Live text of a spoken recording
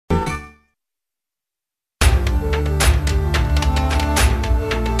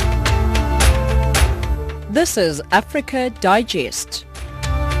This is Africa Digest.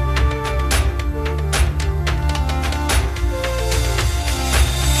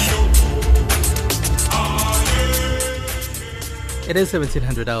 It is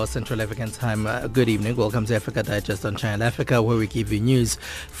 1700 hours Central African time. Good evening. Welcome to Africa Digest on Channel Africa, where we give you news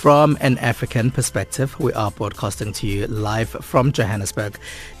from an African perspective. We are broadcasting to you live from Johannesburg.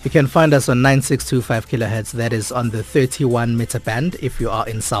 You can find us on 9625 kilohertz. That is on the 31 meter band if you are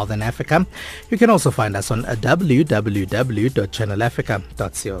in Southern Africa. You can also find us on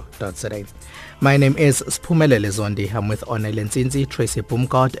www.channelafrica.co.za. My name is Spumelele Zondi. I'm with Onel Nzinzi, Tracy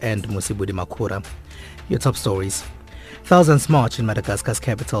Bumgard, and Musibudi Makura. Your top stories. Thousands march in Madagascar's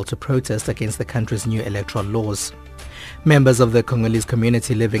capital to protest against the country's new electoral laws. Members of the Congolese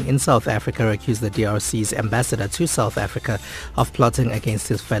community living in South Africa accuse the DRC's ambassador to South Africa of plotting against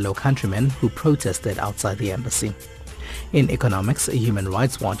his fellow countrymen who protested outside the embassy. In economics, Human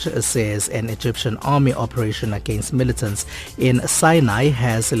Rights Watch says an Egyptian army operation against militants in Sinai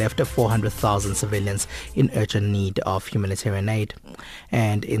has left 400,000 civilians in urgent need of humanitarian aid.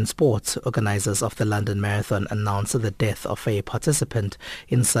 And in sports, organisers of the London Marathon announced the death of a participant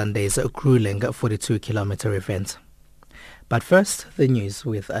in Sunday's grueling 42-kilometre event. But first, the news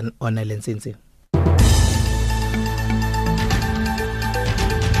with Onel Nzinzi.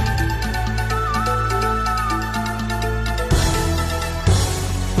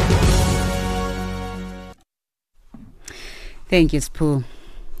 Thank you, Spoo.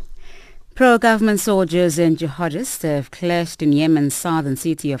 Pro-government soldiers and jihadists have clashed in Yemen's southern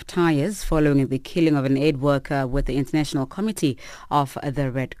city of Taiz following the killing of an aid worker with the International Committee of the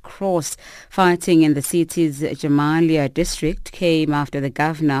Red Cross. Fighting in the city's Jamalia district came after the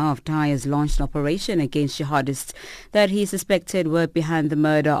governor of Taiz launched an operation against jihadists that he suspected were behind the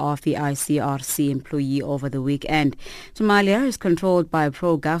murder of the ICRC employee over the weekend. Jamalia is controlled by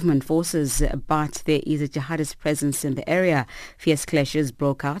pro-government forces, but there is a jihadist presence in the area. Fierce clashes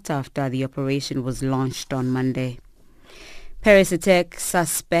broke out after the operation was launched on Monday. Paris attack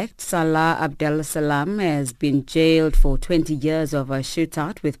suspect Salah Abdel Salam has been jailed for 20 years over a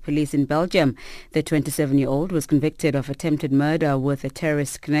shootout with police in Belgium. The 27-year-old was convicted of attempted murder with a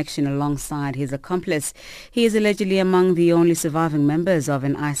terrorist connection alongside his accomplice. He is allegedly among the only surviving members of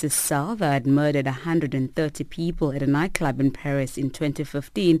an ISIS cell that had murdered 130 people at a nightclub in Paris in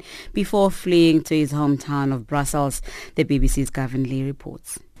 2015 before fleeing to his hometown of Brussels. The BBC's Gavin Lee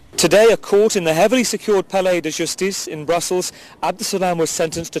reports. Today, a court in the heavily secured Palais de Justice in Brussels, Abdesalam was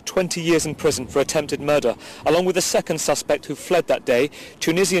sentenced to 20 years in prison for attempted murder, along with the second suspect who fled that day,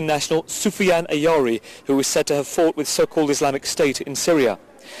 Tunisian national Soufiane Ayari, who was said to have fought with so-called Islamic State in Syria.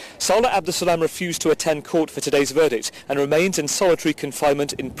 Salah Abdesalam refused to attend court for today's verdict and remains in solitary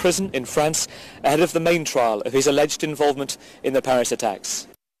confinement in prison in France ahead of the main trial of his alleged involvement in the Paris attacks.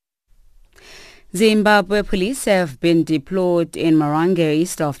 Zimbabwe police have been deployed in Marange,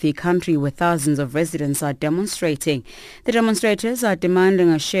 east of the country, where thousands of residents are demonstrating. The demonstrators are demanding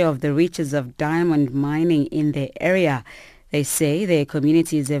a share of the riches of diamond mining in their area. They say their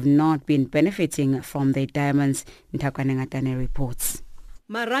communities have not been benefiting from their diamonds. Ntakwane Ngatane reports.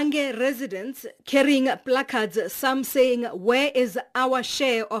 Marange residents carrying placards, some saying, "Where is our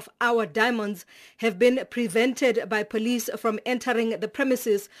share of our diamonds?" have been prevented by police from entering the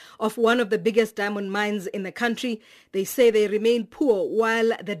premises of one of the biggest diamond mines in the country. They say they remain poor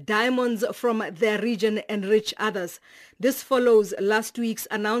while the diamonds from their region enrich others. This follows last week's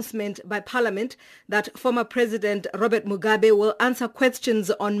announcement by Parliament that former President Robert Mugabe will answer questions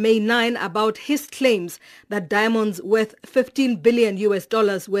on May 9 about his claims that diamonds worth $15 billion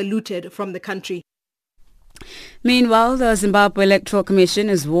were looted from the country. Meanwhile, the Zimbabwe Electoral Commission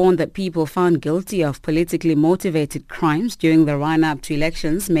has warned that people found guilty of politically motivated crimes during the run-up to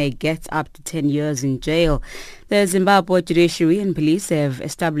elections may get up to 10 years in jail. The Zimbabwe judiciary and police have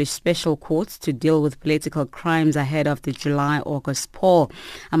established special courts to deal with political crimes ahead of the July-August poll.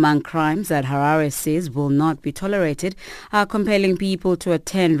 Among crimes that Harare says will not be tolerated are compelling people to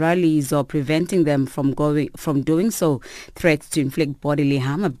attend rallies or preventing them from doing so. Threats to inflict bodily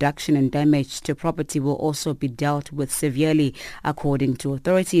harm, abduction and damage to property will also be dealt with severely, according to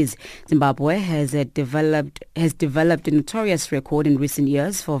authorities. Zimbabwe has developed a notorious record in recent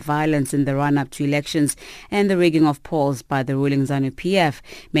years for violence in the run-up to elections and the rigging of polls by the ruling ZANU-PF.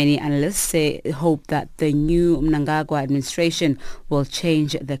 Many analysts hope that the new Mnangagwa administration will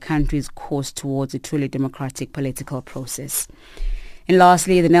change the country's course towards a truly democratic political process. And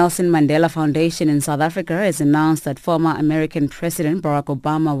lastly, the Nelson Mandela Foundation in South Africa has announced that former American President Barack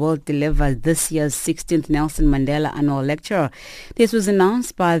Obama will deliver this year's 16th Nelson Mandela Annual Lecture. This was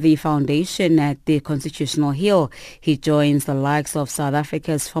announced by the foundation at the Constitutional Hill. He joins the likes of South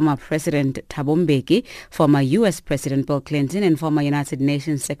Africa's former President Thabo Mbeki, former U.S. President Bill Clinton, and former United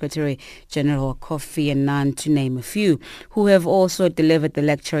Nations Secretary General Kofi Annan, to name a few, who have also delivered the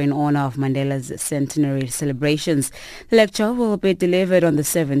lecture in honor of Mandela's centenary celebrations. The lecture will be delivered on the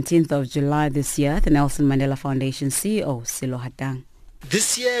 17th of July this year. The Nelson Mandela Foundation CEO, Silo Hatang.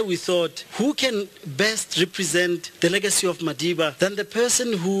 This year we thought, who can best represent the legacy of Madiba than the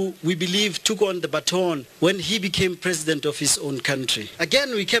person who we believe took on the baton when he became president of his own country.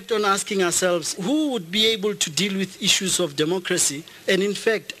 Again, we kept on asking ourselves, who would be able to deal with issues of democracy and in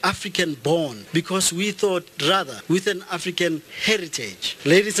fact African-born, because we thought rather with an African heritage.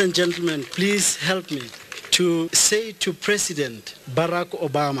 Ladies and gentlemen, please help me to say to President Barack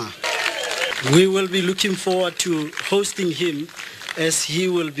Obama, we will be looking forward to hosting him as he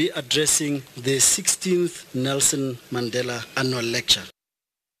will be addressing the 16th Nelson Mandela Annual Lecture.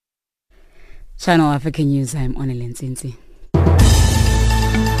 Channel African News, I'm Onelen Nzinzi.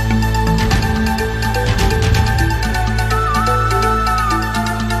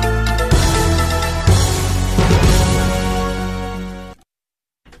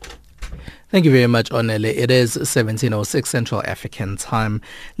 Thank you very much, Onele. It is 17:06 Central African time.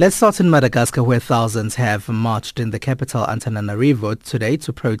 Let's start in Madagascar, where thousands have marched in the capital Antananarivo today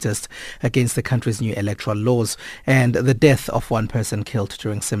to protest against the country's new electoral laws and the death of one person killed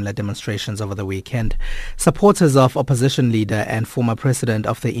during similar demonstrations over the weekend. Supporters of opposition leader and former president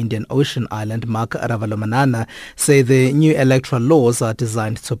of the Indian Ocean island, Mark Ravalomanana, say the new electoral laws are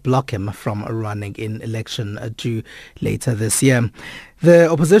designed to block him from running in election due later this year.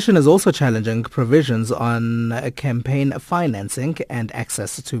 The opposition is also challenging provisions on campaign financing and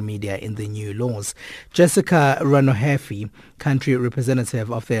access to media in the new laws. Jessica Ranohefi, country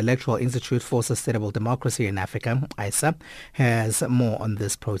representative of the Electoral Institute for Sustainable Democracy in Africa, ISA, has more on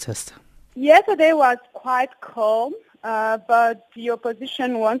this protest. Yesterday was quite calm, but the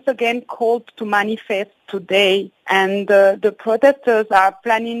opposition once again called to manifest today, and the protesters are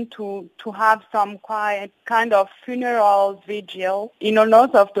planning to have some quiet kind of funeral vigil in honor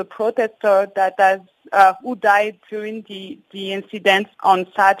of the protester that has who died during the incident on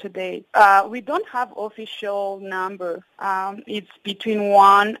Saturday. We don't have official number. It's between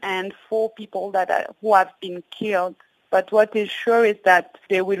 1 and 4 people who have been killed. But what is sure is that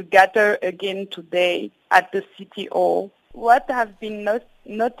they will gather again today at the City Hall. What has been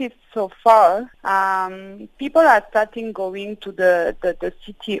noticed so far, people are starting going to the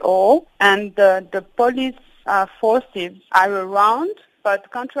City Hall, and the police forces are around,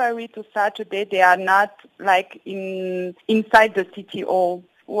 but contrary to Saturday, they are not inside the City Hall.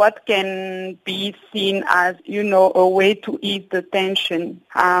 What can be seen as, a way to ease the tension.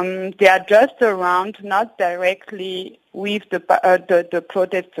 They are just around, not directly with the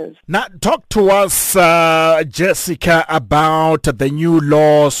protesters. Now, talk to us, Jessica, about the new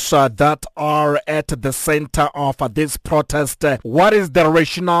laws that are at the center of this protest. What is the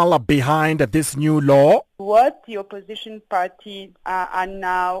rationale behind this new law? What the opposition parties are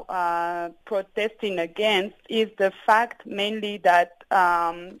now protesting against is the fact mainly that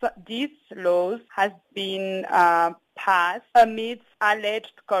these laws has been passed amidst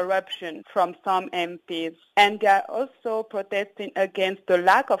alleged corruption from some MPs. And they are also protesting against the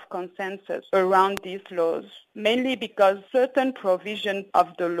lack of consensus around these laws, mainly because certain provisions of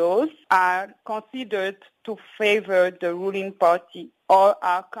the laws are considered to favor the ruling party or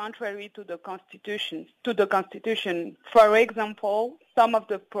are contrary to the Constitution. For example, some of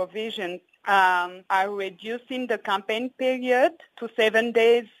the provisions are reducing the campaign period to 7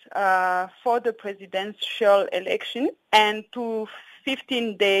 days for the presidential election and to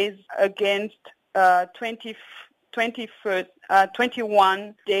 15 days against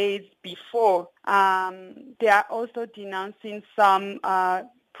 21 days before. They are also denouncing some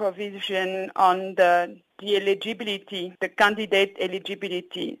provision on the eligibility, the candidate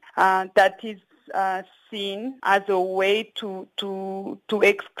eligibility, that is seen as a way to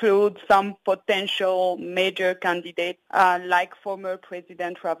exclude some potential major candidates like former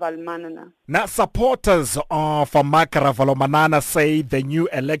President Ravalomanana. Now, supporters of Mark Ravalomanana say the new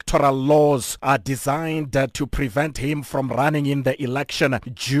electoral laws are designed to prevent him from running in the election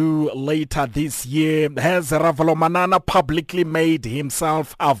due later this year. Has Ravalomanana publicly made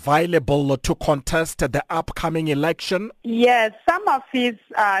himself available to contest the upcoming election? Yes, some of his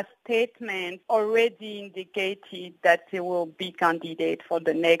statement already indicated that he will be candidate for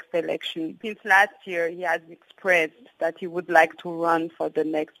the next election. Since last year, he has expressed that he would like to run for the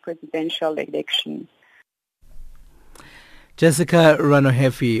next presidential election. Jessica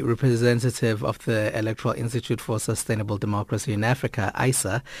Ranohefi, representative of the Electoral Institute for Sustainable Democracy in Africa,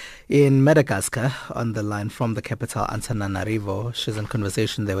 ISA, in Madagascar, on the line from the capital, Antananarivo. She's in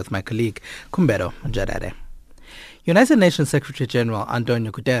conversation there with my colleague, Kumbero Njadare. United Nations Secretary General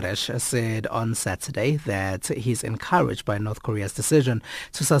Antonio Guterres said on Saturday that he's encouraged by North Korea's decision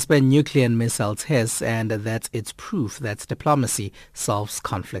to suspend nuclear and missile tests and that it's proof that diplomacy solves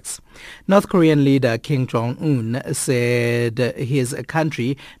conflicts. North Korean leader Kim Jong-un said his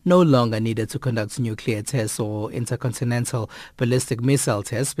country no longer needed to conduct nuclear tests or intercontinental ballistic missile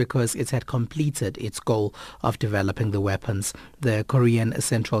tests because it had completed its goal of developing the weapons, the Korean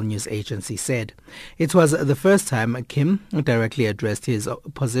Central News Agency said. It was the first time Kim directly addressed his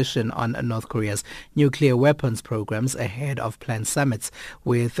position on North Korea's nuclear weapons programs ahead of planned summits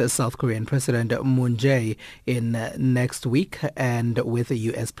with South Korean President Moon Jae-in next week and with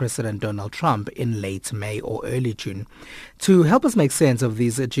U.S. President Donald Trump in late May or early June. To help us make sense of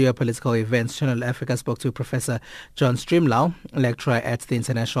these geopolitical events, Channel Africa spoke to Professor John Strimlau, lecturer at the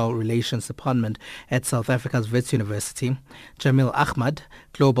International Relations Department at South Africa's Wits University, Jamil Ahmad,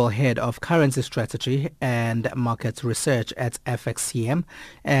 Global Head of Currency Strategy and Market Research at FXCM,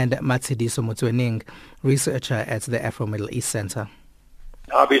 and Matsidiso Mutwening, researcher at the Afro-Middle East Center.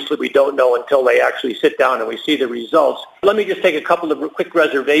 Obviously, we don't know until they actually sit down and we see the results. Let me just take a couple of quick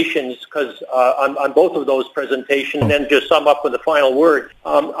reservations because on both of those presentations and then just sum up with the final word.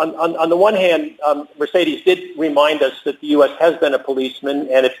 On the one hand, Mercedes did remind us that the U.S. has been a policeman,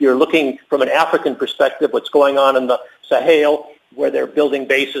 and if you're looking from an African perspective, what's going on in the Sahel, where they're building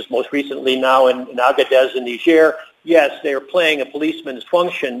bases most recently now in Agadez in Niger, yes, they're playing a policeman's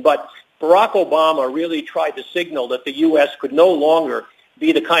function, but Barack Obama really tried to signal that the U.S. could no longer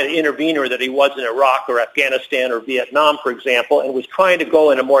be the kind of intervener that he was in Iraq or Afghanistan or Vietnam, for example, and was trying to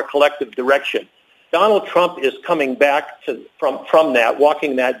go in a more collective direction. Donald Trump is coming back from that,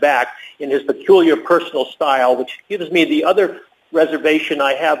 walking that back in his peculiar personal style, which gives me the other reservation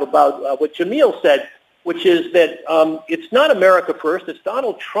I have about what Jamil said, which is that it's not America first, it's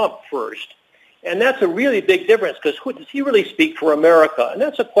Donald Trump first. And that's a really big difference because who does he really speak for America? And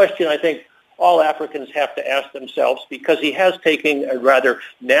that's a question I think all Africans have to ask themselves because he has taken a rather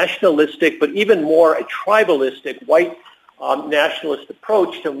nationalistic, but even more a tribalistic, white nationalist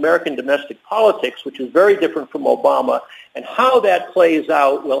approach to American domestic politics, which is very different from Obama. And how that plays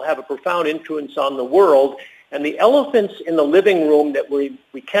out will have a profound influence on the world. And the elephants in the living room that we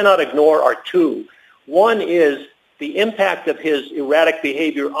cannot ignore are two. One is the impact of his erratic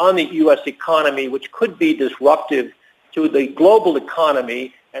behavior on the U.S. economy, which could be disruptive to the global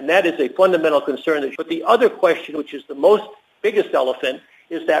economy, and that is a fundamental concern. But the other question, which is the biggest elephant,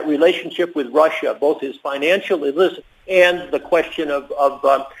 is that relationship with Russia, both his financial illicit and the question of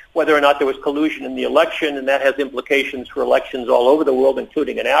whether or not there was collusion in the election, and that has implications for elections all over the world,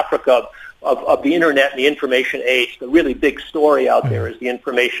 including in Africa, of the Internet and the information age. The really big story out there is the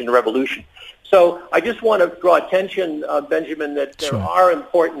information revolution. So I just want to draw attention, Benjamin, that there are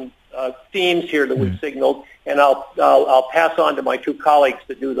important themes here that we've signaled, and I'll pass on to my two colleagues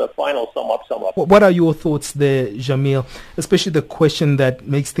to do the final sum up. What are your thoughts there, Jamil? Especially the question that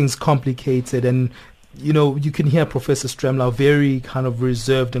makes things complicated, and you know, you can hear Professor Strimlau very kind of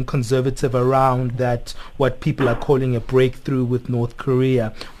reserved and conservative around that, what people are calling a breakthrough with North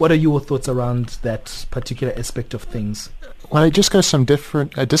Korea. What are your thoughts around that particular aspect of things? Well, it just goes some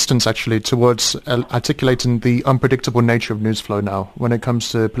different distance, actually, towards articulating the unpredictable nature of news flow now. When it comes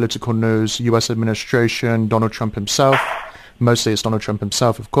to political news, U.S. administration, Donald Trump himself, mostly it's Donald Trump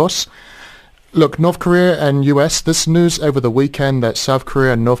himself, of course. Look, North Korea and U.S., this news over the weekend that South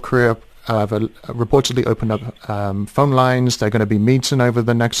Korea and North Korea have reportedly opened up phone lines. They're going to be meeting over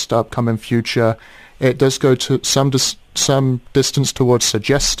the next upcoming future. It does go to some distance towards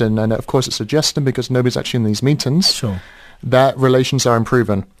suggesting, and of course it's suggesting because nobody's actually in these meetings, that relations are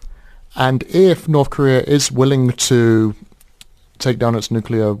improving. And if North Korea is willing to take down its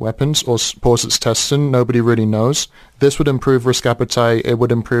nuclear weapons or pause its testing, nobody really knows. This would improve risk appetite. It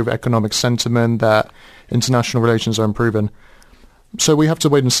would improve economic sentiment that international relations are improving. So we have to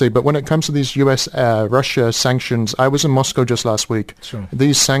wait and see. But when it comes to these US-Russia sanctions, I was in Moscow just last week.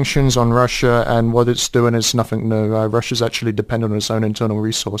 These sanctions on Russia and what it's doing is nothing new. Russia's actually dependent on its own internal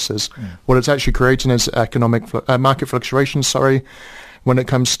resources. What it's actually creating is market fluctuations, When it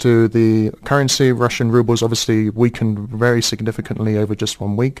comes to the currency, Russian rubles obviously weakened very significantly over just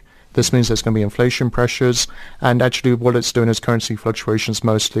 1 week. This means there's going to be inflation pressures, and actually what it's doing is currency fluctuations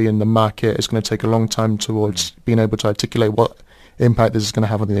mostly in the market. It's going to take a long time towards being able to articulate what impact this is going to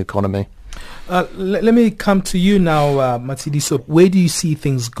have on the economy. Let me come to you now, Matshidiso. Where do you see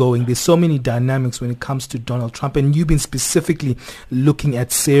things going? There's so many dynamics when it comes to Donald Trump, and you've been specifically looking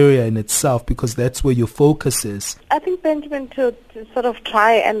at Syria in itself because that's where your focus is. I think, Benjamin, to sort of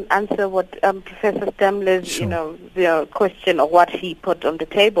try and answer what Professor Stemler's, the question or what he put on the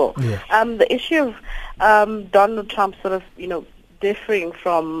table. Yeah. The issue of Donald Trump sort of, differing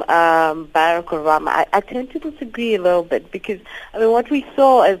from Barack Obama, I tend to disagree a little bit because, what we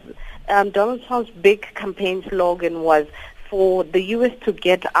saw is Donald Trump's big campaign slogan was for the U.S. to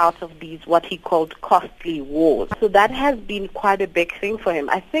get out of these, what he called costly wars. So that has been quite a big thing for him.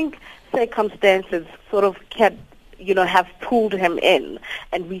 I think circumstances sort of have pulled him in.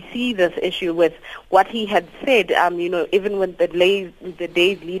 And we see this issue with what he had said, even when the days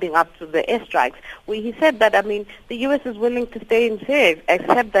leading up to the airstrikes, where he said that, the U.S. is willing to stay in Syria,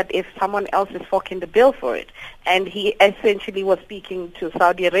 except that if someone else is forking the bill for it. And he essentially was speaking to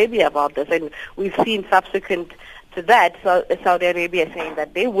Saudi Arabia about this. And we've seen subsequent to that, Saudi Arabia saying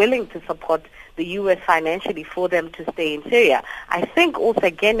that they're willing to support the U.S. financially for them to stay in Syria. I think also,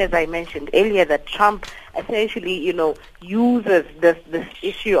 again, as I mentioned earlier, that Trump essentially, uses this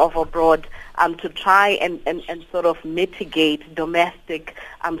issue of abroad to try and sort of mitigate domestic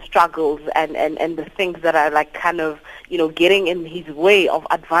struggles and the things that are like kind of, getting in his way of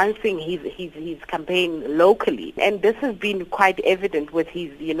advancing his campaign locally. And this has been quite evident with his,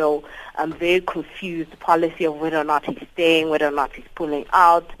 very confused policy of whether or not he's staying, whether or not he's pulling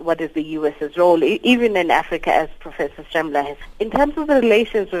out, what is the U.S.'s role, even in Africa, as Professor Stremler has. In terms of the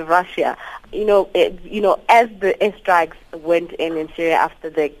relations with Russia, as the airstrikes went in Syria after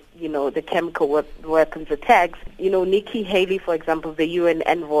the chemical weapons attacks, Nikki Haley, for example, the UN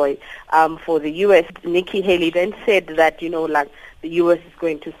envoy for the U.S., Nikki Haley then said that, the U.S. is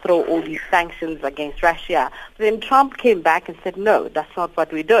going to throw all these sanctions against Russia. But then Trump came back and said, no, that's not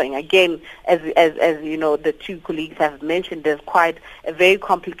what we're doing. Again, as the two colleagues have mentioned, there's quite a very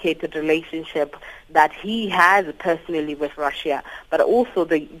complicated relationship that he has personally with Russia, but also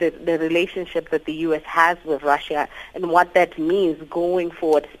the relationship that the U.S. has with Russia and what that means going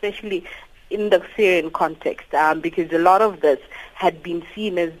forward, especially in the Syrian context, because a lot of this had been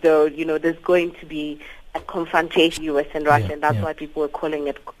seen as though, there's going to be a confrontation, U.S. and Russia, and that's why people are calling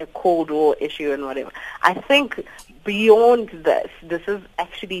it a Cold War issue and whatever. I think beyond this is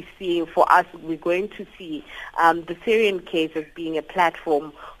actually seeing, for us, we're going to see the Syrian case as being a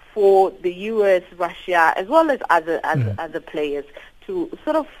platform for the U.S., Russia, as well as other players to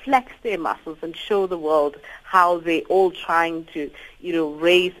sort of flex their muscles and show the world how they're all trying to,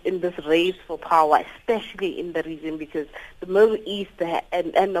 race in this race for power, especially in the region, because the Middle East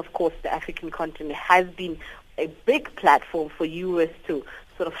and of course the African continent has been a big platform for U.S. to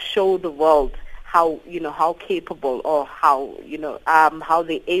sort of show the world how capable or how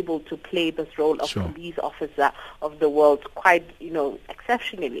they're able to play this role of police officer of the world quite,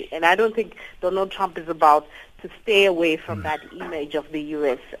 exceptionally. And I don't think Donald Trump is about to stay away from that image of the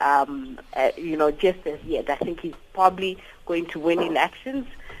U.S., just as yet. I think he's probably going to win elections,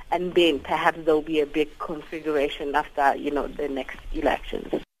 and then perhaps there'll be a big configuration after, the next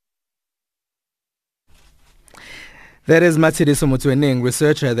elections. That is Matshidiso Motsueneng,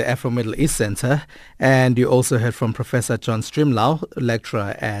 researcher at the Afro-Middle East Center. And you also heard from Professor John Strimlau,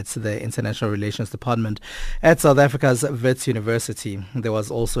 lecturer at the International Relations Department at South Africa's Wits University. There was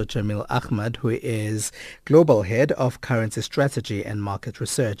also Jamil Ahmad, who is Global Head of Currency Strategy and Market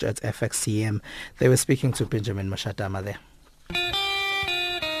Research at FXCM. They were speaking to Benjamin Mashatama there.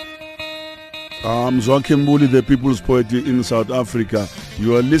 I'm Joachim Muli, the People's Poet in South Africa.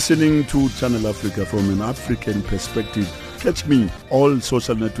 You are listening to Channel Africa from an African perspective. Catch me, all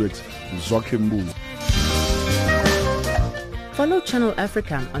social networks, Joachim Muli. Follow Channel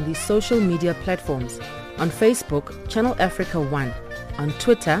Africa on the social media platforms. On Facebook, Channel Africa 1. On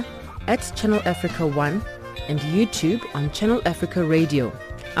Twitter, @Channel Africa 1. And YouTube on Channel Africa Radio.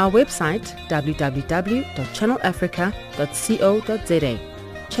 Our website, www.channelafrica.co.za.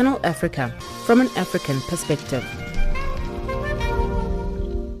 Channel Africa, from an African perspective.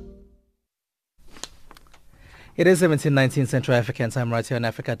 It is 17:19 Central African time right here on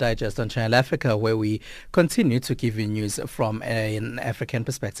Africa Digest on Channel Africa, where we continue to give you news from an African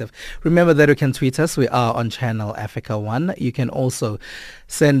perspective. Remember that you can tweet us. We are on Channel Africa 1. You can also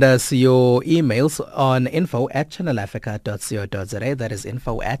send us your emails on info@channelafrica.co.za. That is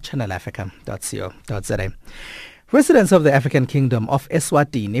info@channelafrica.co.za. Residents of the African Kingdom of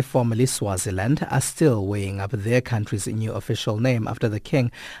Eswatini, formerly Swaziland, are still weighing up their country's new official name after the king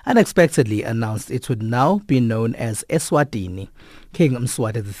unexpectedly announced it would now be known as Eswatini. King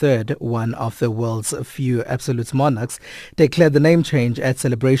Mswati III, one of the world's few absolute monarchs, declared the name change at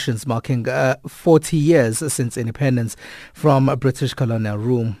celebrations marking 40 years since independence from British colonial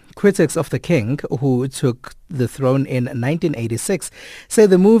rule. Critics of the king, who took the throne in 1986, say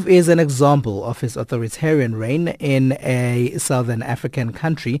the move is an example of his authoritarian reign in a southern African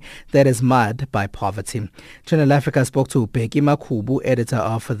country that is marred by poverty. Channel Africa spoke to Bheki Makhubu, editor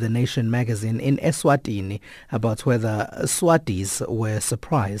of The Nation magazine in Eswatini, about whether Swatis were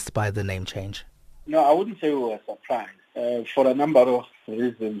surprised by the name change. No, I wouldn't say we were surprised. For a number of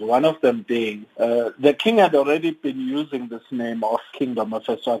reasons. One of them being the king had already been using this name of Kingdom of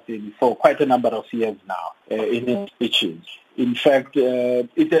Eswatini for quite a number of years now in his speeches. In fact,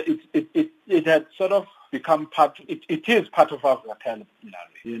 it had sort of become part. It is part of our vocabulary.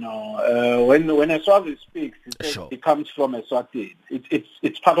 You know, when a Swazi speaks, it comes from Eswatini.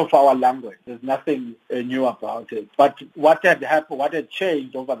 It's part of our language. There's nothing new about it. But what had happened, what had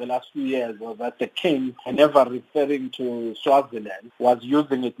changed over the last few years was that the king, whenever referring to Swaziland, was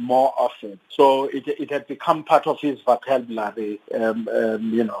using it more often. So it had become part of his vocabulary.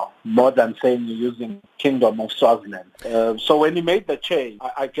 You know, more than saying using Kingdom of Swaziland. So when he made the change,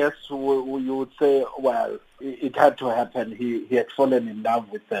 I guess you would say, well, it had to happen. He had fallen in love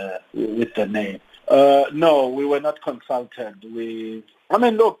with the name. No, we were not consulted.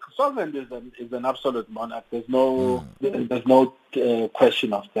 Look, Swaziland is an absolute monarch. There's no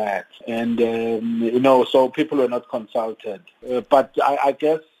question of that. And so people were not consulted. But I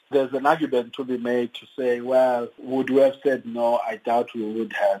guess there's an argument to be made to say, well, would we have said no? I doubt we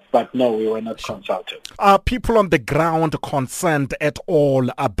would have. But no, we were not consulted. Are people on the ground concerned at all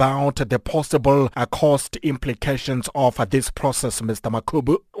about the possible cost implications of this process, Mr.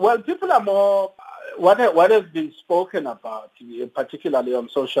 Makhubu? Well, people are more... What has been spoken about, particularly on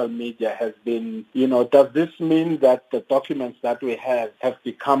social media, has been, does this mean that the documents that we have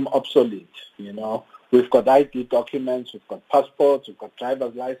become obsolete, We've got ID documents, we've got passports, we've got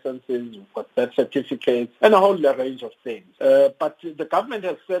driver's licenses, we've got birth certificates, and a whole range of things. But the government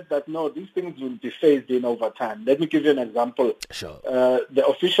has said that, no, these things will be phased in over time. Let me give you an example. Sure. The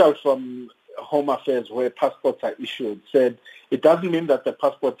official from Home Affairs, where passports are issued, said it doesn't mean that the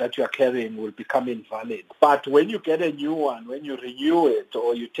passport that you are carrying will become invalid. But when you get a new one, when you renew it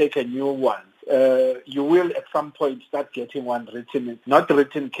or you take a new one, you will at some point start getting one written, not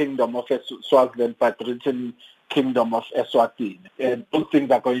written Kingdom of Swaziland, but written Kingdom of Eswatini. And those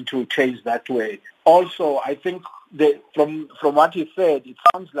things are going to change that way. Also, I think from what he said, it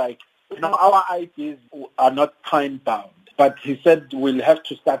sounds like our IDs are not time-bound. But he said we'll have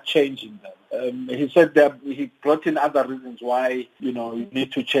to start changing them. He said that he brought in other reasons why, you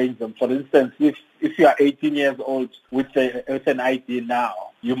need to change them. For instance, if you are 18 years old with an ID now,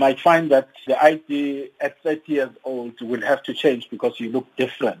 you might find that the ID at 30 years old will have to change because you look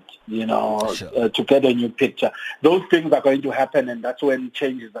different, Sure. To get a new picture. Those things are going to happen, and that's when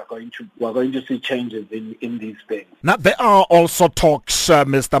we're going to see changes in these things. Now, there are also talks,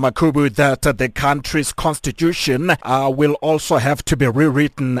 Mr. Makhubu, that the country's constitution will also have to be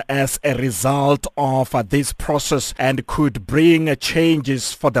rewritten as a result of this process and could bring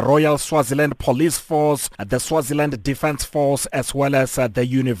changes for the Royal Swaziland Police Force, the Swaziland Defence Force, as well as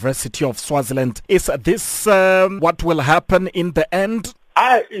the University of Swaziland. Is this what will happen in the end?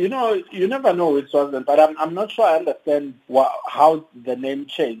 You never know with Swaziland, but I'm not sure I understand how the name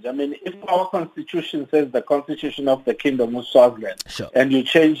changed. I mean, if our constitution says the Constitution of the Kingdom of Swaziland, sure, and you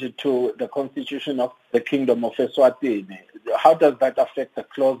change it to the Constitution of the Kingdom of Eswatini, how does that affect the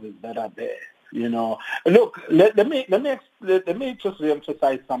clauses that are there? Look, let me just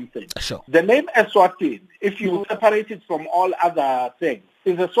re-emphasize something. Sure. The name Eswatini, if you separate it from all other things,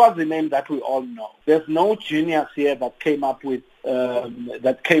 is a Swazi name that we all know. There's no genius here that came with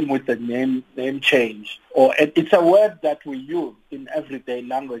the name change. It's a word that we use in everyday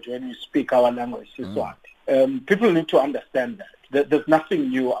language when we speak our language, Siswati. People need to understand that. There's nothing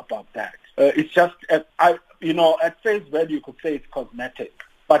new about that. It's just, at face value, you could say it's cosmetic.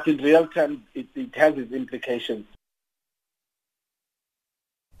 But in real terms, it has its implications.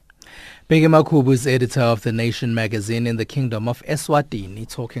 Bheki Makhubu is editor of The Nation magazine in the Kingdom of Eswatini,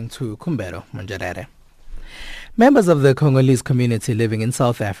 talking to Kumbero Munjarere. Members of the Congolese community living in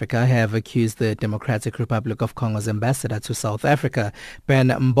South Africa have accused the Democratic Republic of Congo's ambassador to South Africa, Ben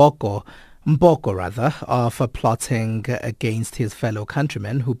Mboko, Mboko, of plotting against his fellow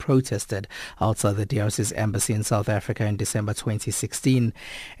countrymen who protested outside the DRC's embassy in South Africa in December 2016.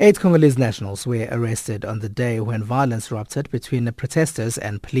 8 Congolese nationals were arrested on the day when violence erupted between the protesters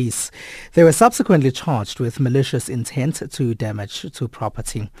and police. They were subsequently charged with malicious intent to damage to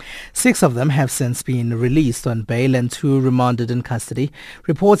property. 6 of them have since been released on bail and 2 remanded in custody,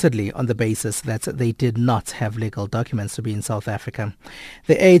 reportedly on the basis that they did not have legal documents to be in South Africa.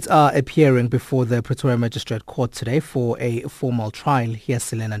 The 8 are appearing before the Pretoria Magistrate Court today for a formal trial. Here's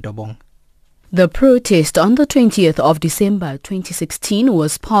Selena Dobong. The protest on the 20th of December 2016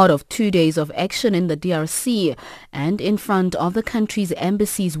 was part of 2 days of action in the DRC and in front of the country's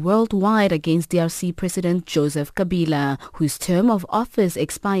embassies worldwide against DRC President Joseph Kabila, whose term of office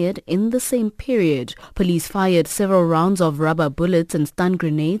expired in the same period. Police fired several rounds of rubber bullets and stun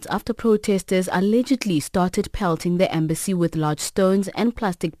grenades after protesters allegedly started pelting the embassy with large stones and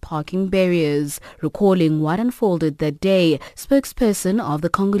plastic parking barriers. Recalling what unfolded that day, spokesperson of the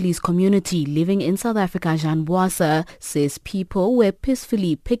Congolese community living in South Africa, Jean Boassa, says people were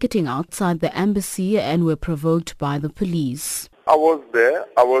peacefully picketing outside the embassy and were provoked by the police. I was there.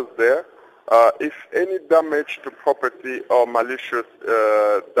 If any damage to property or malicious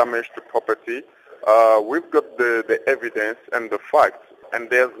damage to property, we've got the evidence and the facts,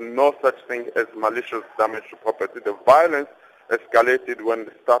 and there's no such thing as malicious damage to property. The violence escalated when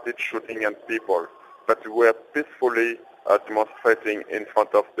they started shooting at people, but we were peacefully demonstrating in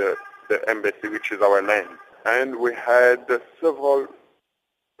front of the embassy, which is our land. And we had several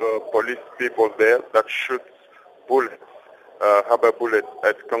police people there that shoot bullets, rubber bullets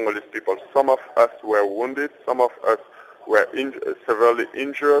at Congolese people. Some of us were wounded, some of us were severely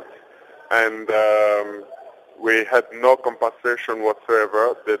injured, and we had no compensation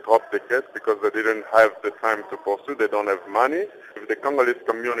whatsoever. They dropped the case because they didn't have the time to pursue. They don't have money. The Congolese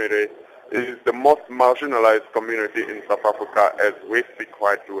community is the most marginalized community in South Africa as we speak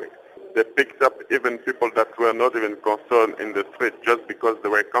right away. They picked up even people that were not even concerned in the street just because they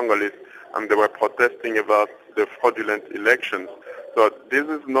were Congolese and they were protesting about the fraudulent elections. So this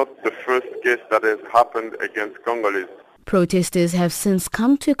is not the first case that has happened against Congolese. Protesters have since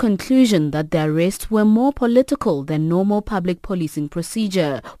come to a conclusion that the arrests were more political than normal public policing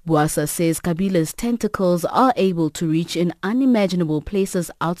procedure. Boassa says Kabila's tentacles are able to reach in unimaginable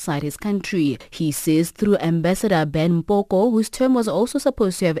places outside his country. He says through Ambassador Ben Mpoko, whose term was also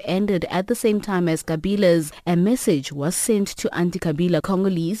supposed to have ended at the same time as Kabila's, a message was sent to anti-Kabila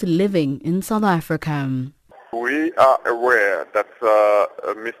Congolese living in South Africa. We are aware that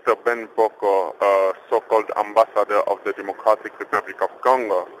Mr. Ben Mpoko, so-called ambassador of the Democratic Republic of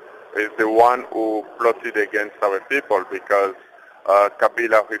Congo, is the one who plotted against our people because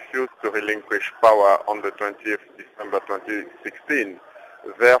Kabila refused to relinquish power on the 20th December 2016.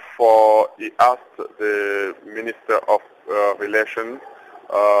 Therefore, he asked the Minister of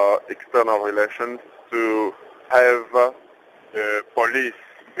External Relations, to have the police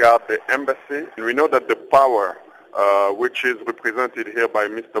guard the embassy. We know that the power, which is represented here by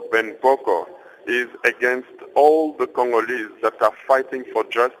Mr. Ben Mpoko, is against all the Congolese that are fighting for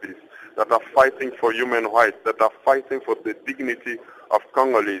justice, that are fighting for human rights, that are fighting for the dignity of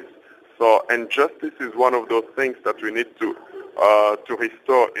Congolese. So, and justice is one of those things that we need to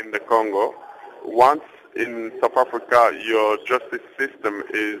restore in the Congo. Once in South Africa, your justice system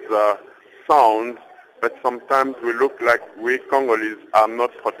is sound, but sometimes we look like we Congolese are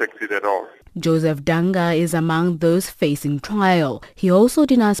not protected at all. Joseph Danga is among those facing trial. He also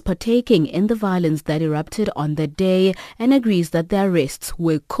denies partaking in the violence that erupted on the day and agrees that the arrests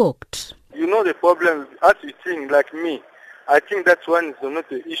were cooked. You know the problem, as you think, like me, I think that one is not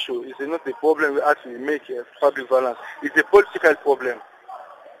the issue. It's not the problem as we make public violence. It's a political problem.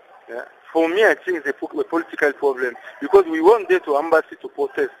 Yeah. For me, I think it's a political problem because we went there to embassy to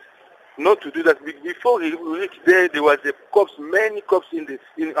protest. Not to do that. Before we reached there was a cops, many cops in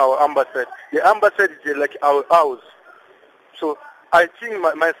our embassy. The embassy is like our house. So I think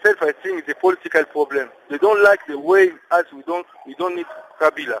I think it's a political problem. They don't like the way as we don't need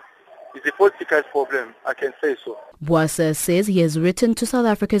Kabila. It's a political problem, I can say so. Boassa says he has written to South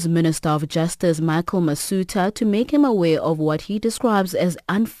Africa's Minister of Justice, Michael Masuta, to make him aware of what he describes as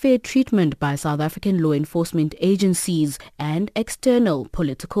unfair treatment by South African law enforcement agencies and external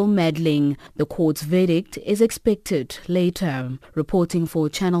political meddling. The court's verdict is expected later. Reporting for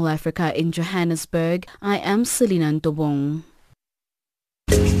Channel Africa in Johannesburg, I am Selena Ntobong.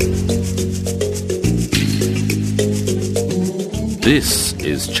 This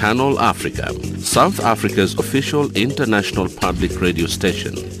is Channel Africa, South Africa's official international public radio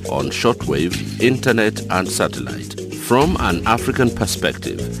station on shortwave, internet and satellite. from an African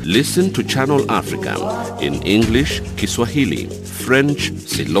perspective. Listen to Channel Africa in English, Kiswahili, French,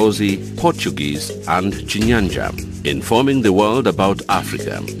 Silozi, Portuguese, and Chinyanja, informing the world about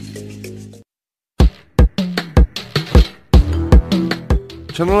Africa.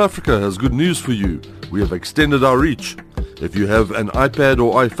 Channel Africa has good news for you. We have extended our reach. If you have an iPad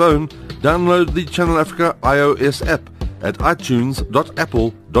or iPhone, download the Channel Africa iOS app at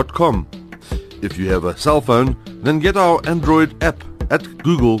itunes.apple.com. If you have a cell phone, then get our Android app at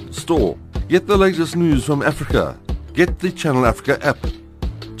Google Store. Get the latest news from Africa. Get the Channel Africa app.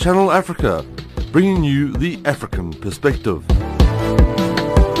 Channel Africa, bringing you the African perspective.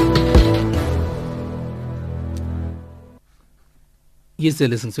 You still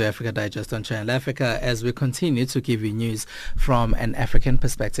listen to Africa Digest on Channel Africa as we continue to give you news from an African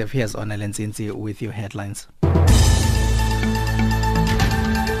perspective. Here's Onel with your headlines.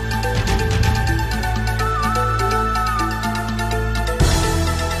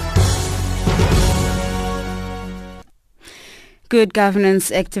 Good governance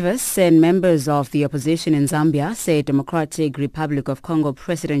activists and members of the opposition in Zambia say Democratic Republic of Congo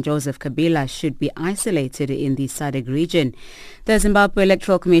President Joseph Kabila should be isolated in the SADC region. The Zimbabwe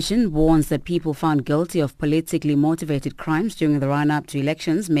Electoral Commission warns that people found guilty of politically motivated crimes during the run-up to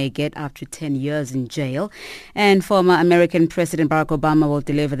elections may get up to 10 years in jail. And former American President Barack Obama will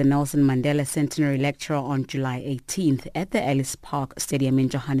deliver the Nelson Mandela Centenary Lecture on July 18th at the Ellis Park Stadium in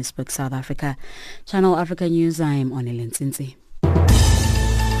Johannesburg, South Africa. Channel Africa News, I am Onel Nsinzi.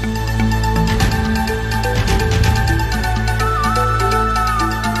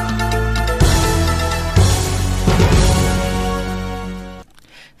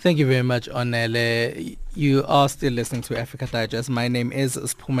 Thank you very much, Onele. You are still listening to Africa Digest. My name is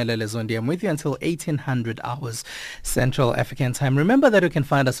Spumelele Zondi. I'm with you until 1800 hours Central African Time. Remember that you can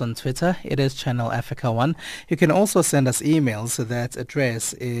find us on Twitter. It is Channel Africa 1. You can also send us emails. So that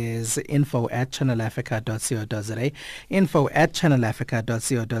address is info@channelafrica.co.za.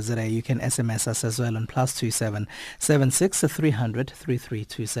 info@channelafrica.co.za. You can SMS us as well on +27 76 300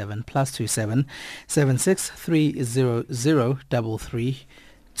 3327 +27 76 300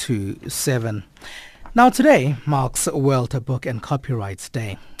 3327. Now today marks World Book and Copyright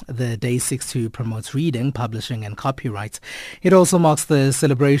Day. The day seeks to promote reading, publishing and copyright. It also marks the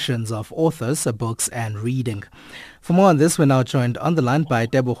celebrations of authors, books and reading. For more on this, we're now joined on the line by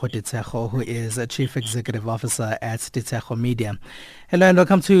Tebogo Ditshego, who is a Chief Executive Officer at Ditshego Media. Hello and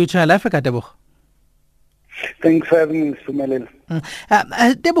welcome to Channel Africa, Tebogo. Thanks for having me, Sumelel.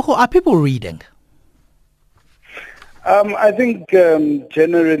 Tebogo, are people reading? I think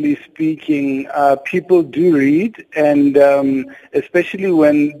generally speaking, people do read, and especially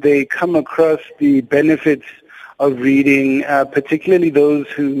when they come across the benefits of reading, particularly those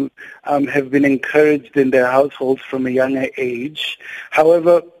who have been encouraged in their households from a younger age.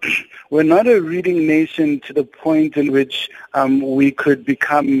 However, we're not a reading nation to the point in which we could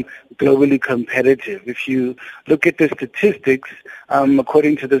become globally competitive. If you look at the statistics,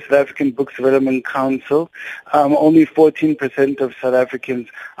 according to the South African Books Development Council, only 14% of South Africans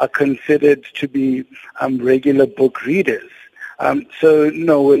are considered to be regular book readers. So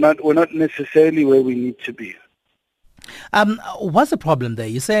no, we're not necessarily where we need to be. What's the problem there?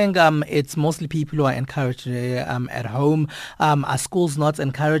 You're saying it's mostly people who are encouraged at home. Are schools not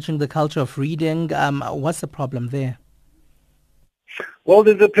encouraging the culture of reading? What's the problem there? Well,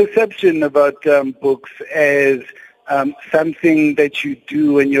 there's a perception about books as something that you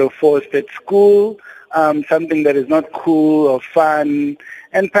do when you're forced at school, something that is not cool or fun,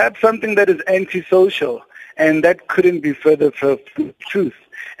 and perhaps something that is antisocial. And that couldn't be further from the truth.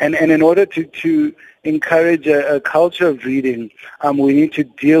 And in order to encourage a culture of reading, we need to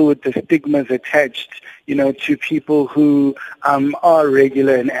deal with the stigmas attached, to people who are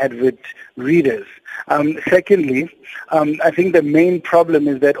regular and avid readers. Secondly, I think the main problem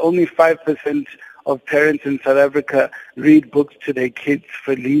is that only 5% of parents in South Africa read books to their kids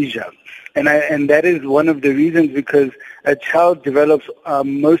for leisure. And that is one of the reasons, because a child develops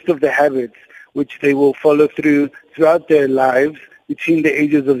most of the habits which they will follow throughout their lives between the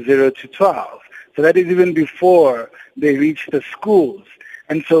ages of 0 to 12. So that is even before they reach the schools.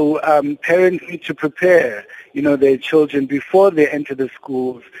 And so parents need to prepare, their children before they enter the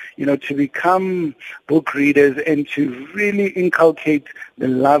schools, to become book readers and to really inculcate the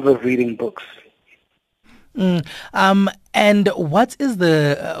love of reading books. And what is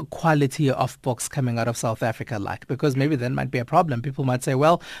the quality of books coming out of South Africa like? Because maybe that might be a problem. People might say,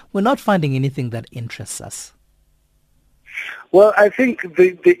 well, we're not finding anything that interests us. Well, I think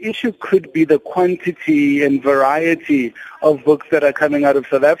the issue could be the quantity and variety of books that are coming out of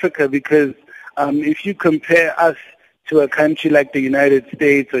South Africa, because if you compare us to a country like the United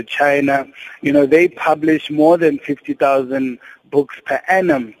States or China, they publish more than 50,000 books per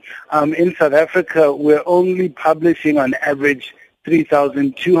annum. In South Africa, we're only publishing on average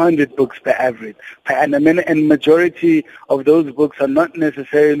 3,200 books per annum, and majority of those books are not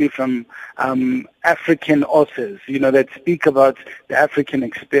necessarily from African authors, that speak about the African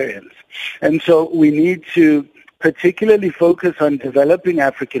experience. And so we need to particularly focus on developing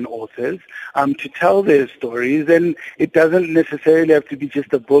African authors to tell their stories, and it doesn't necessarily have to be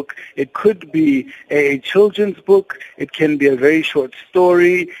just a book. It could be a children's book, it can be a very short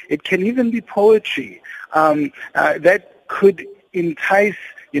story, it can even be poetry. That could entice,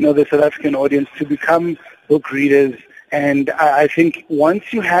 the South African audience to become book readers. And I think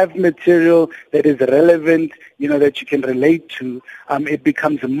once you have material that is relevant, that you can relate to, it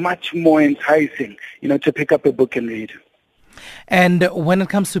becomes much more enticing, to pick up a book and read. And when it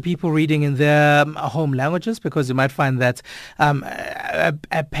comes to people reading in their home languages, because you might find that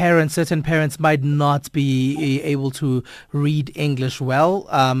certain parents might not be able to read English well,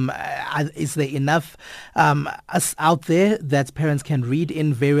 is there enough us out there that parents can read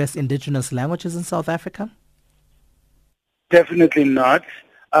in various indigenous languages in South Africa? Definitely not.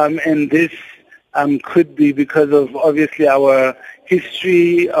 And this could be because of obviously our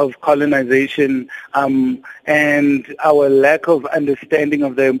history of colonization and our lack of understanding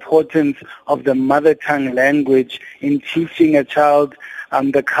of the importance of the mother tongue language in teaching a child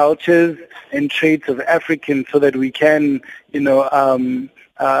the cultures and traits of Africans so that we can,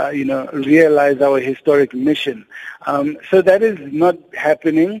 realize our historic mission. So that is not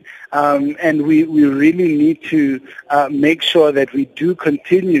happening, and we really need to make sure that we do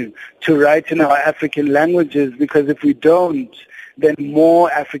continue to write in our African languages, because if we don't, then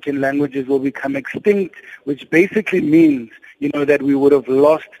more African languages will become extinct, which basically means, that we would have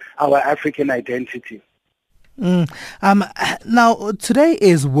lost our African identity. Now, today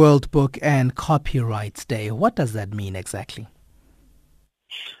is World Book and Copyright Day. What does that mean exactly?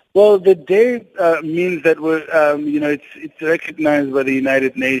 Well, the day means that we're, it's recognized by the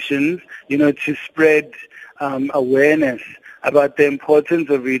United Nations, to spread awareness about the importance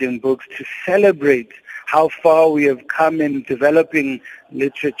of reading books, to celebrate how far we have come in developing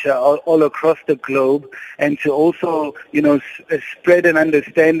literature all across the globe, and to also, spread an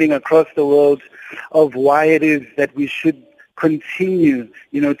understanding across the world of why it is that we should continue,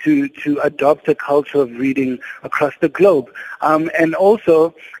 to adopt a culture of reading across the globe. And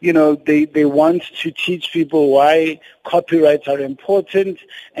also, they want to teach people why copyrights are important,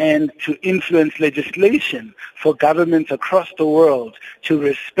 and to influence legislation for governments across the world to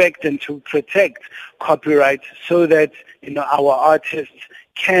respect and to protect copyright, so that, our artists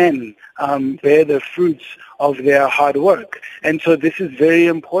can bear the fruits of their hard work. And so this is very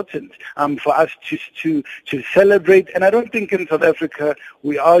important for us to celebrate. And I don't think in South Africa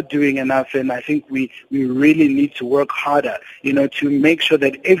we are doing enough, and I think we really need to work harder, to make sure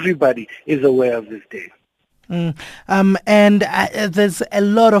that everybody is aware of this day. And there's a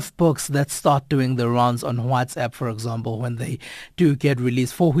lot of books that start doing the rounds on WhatsApp, for example, when they do get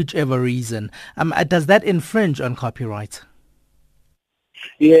released for whichever reason. Does that infringe on copyright?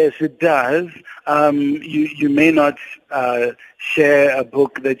 Yes, it does. You may not share a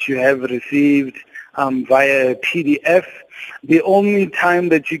book that you have received via a PDF. The only time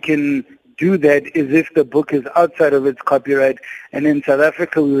that you can do that is if the book is outside of its copyright. And in South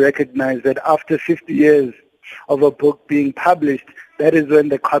Africa, we recognize that after 50 years of a book being published, that is when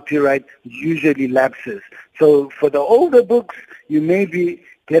the copyright usually lapses. So for the older books, you maybe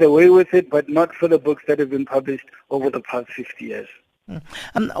get away with it, but not for the books that have been published over the past 50 years.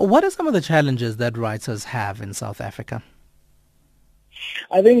 What are some of the challenges that writers have in South Africa?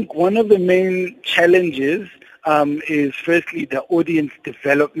 I think one of the main challenges is firstly the audience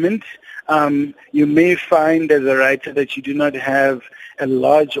development. You may find as a writer that you do not have a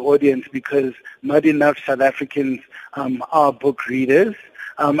large audience because not enough South Africans are book readers.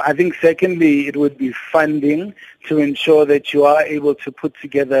 I think secondly, it would be funding to ensure that you are able to put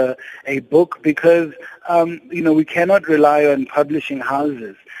together a book, because, we cannot rely on publishing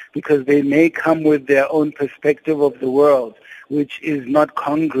houses, because they may come with their own perspective of the world, which is not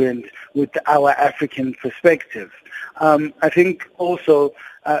congruent with our African perspective. I think also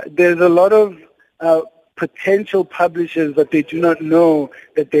there's a lot of potential publishers, but they do not know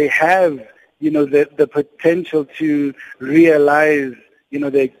that they have, the potential to realize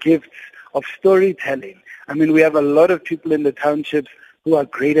their gifts of storytelling. I mean, we have a lot of people in the townships who are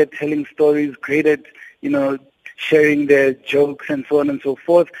great at telling stories, great at, sharing their jokes and so on and so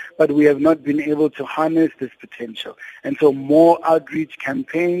forth, but we have not been able to harness this potential. And so more outreach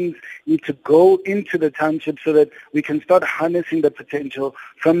campaigns need to go into the township so that we can start harnessing the potential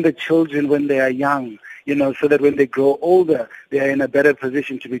from the children when they are young, so that when they grow older, they are in a better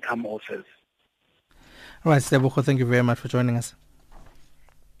position to become authors. All right, Tebogo, thank you very much for joining us.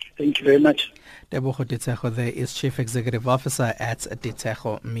 Thank you very much. Tebogo Ditego there is Chief Executive Officer at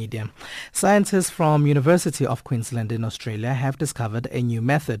Ditego Media. Scientists from University of Queensland in Australia have discovered a new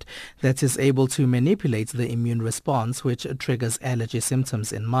method that is able to manipulate the immune response which triggers allergy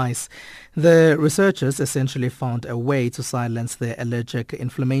symptoms in mice. The researchers essentially found a way to silence the allergic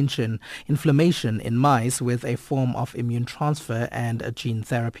inflammation in mice with a form of immune transfer and a gene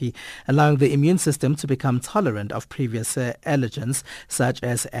therapy, allowing the immune system to become tolerant of previous allergens such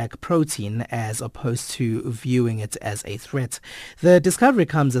as egg protein as opposed to viewing it as a threat. The discovery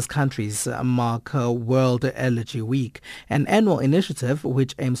comes as countries mark World Allergy Week, an annual initiative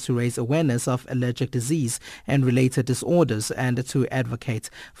which aims to raise awareness of allergic disease and related disorders and to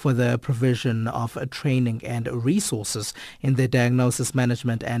advocate for the provision of training and resources in the diagnosis,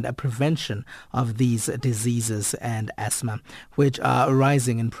 management and prevention of these diseases and asthma, which are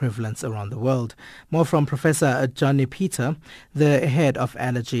rising in prevalence around the world. More from Professor Johnny Peter, the head of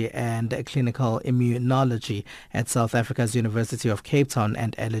allergy and clinical immunology at South Africa's University of Cape Town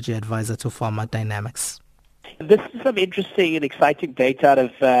and allergy advisor to Pharmacodynamics. This is some interesting and exciting data out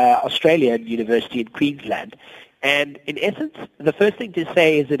of Australia and University in Queensland. And in essence, the first thing to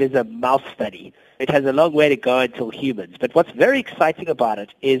say is it is a mouse study. It has a long way to go until humans. But what's very exciting about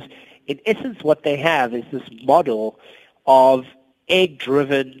it is, in essence, what they have is this model of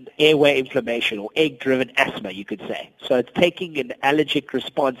egg-driven airway inflammation or egg-driven asthma, you could say. So it's taking an allergic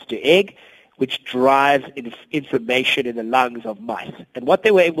response to egg, which drives inflammation in the lungs of mice. And what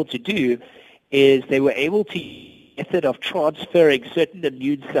they were able to do is they were able to use a method of transferring certain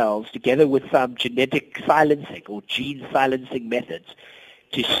immune cells together with some genetic silencing or gene silencing methods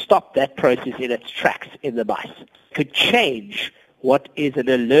to stop that process in its tracks in the mice. Could change what is an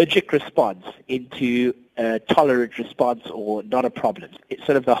allergic response into a tolerant response or not a problem. It's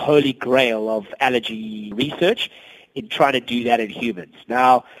sort of the holy grail of allergy research in trying to do that in humans.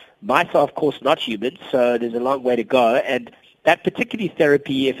 Now, mice are, of course, not humans, so there's a long way to go. And that particular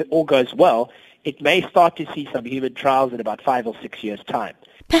therapy, if it all goes well, it may start to see some human trials in about 5 or 6 years' time.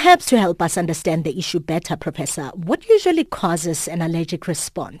 Perhaps to help us understand the issue better, Professor, what usually causes an allergic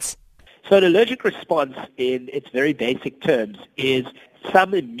response? So an allergic response, in its very basic terms, is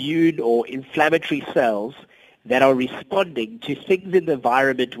some immune or inflammatory cells that are responding to things in the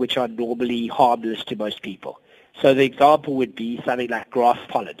environment which are normally harmless to most people. So the example would be something like grass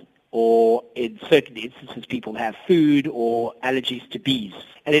pollen, or in certain instances people have food or allergies to bees.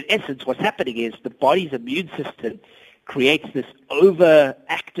 And in essence what's happening is the body's immune system creates this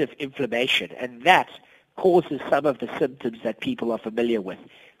overactive inflammation, and that causes some of the symptoms that people are familiar with.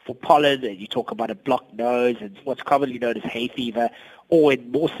 For pollen, you talk about a blocked nose and what's commonly known as hay fever, or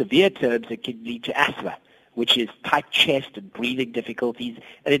in more severe terms it can lead to asthma, which is tight chest and breathing difficulties.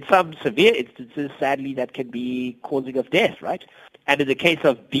 And in some severe instances, sadly, that can be causing of death, right? And in the case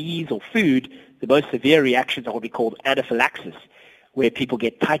of bees or food, the most severe reactions are what we call anaphylaxis, where people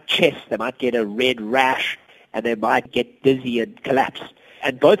get tight chests, they might get a red rash, and they might get dizzy and collapse.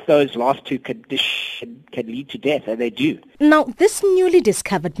 And both those last two conditions can lead to death, and they do. Now, this newly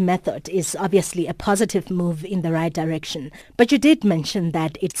discovered method is obviously a positive move in the right direction, but you did mention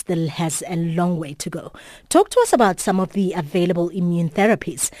that it still has a long way to go. Talk to us about some of the available immune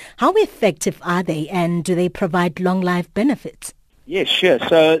therapies. How effective are they, and do they provide long life benefits? Yes, sure.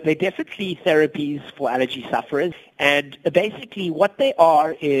 So they're definitely therapies for allergy sufferers. And basically what they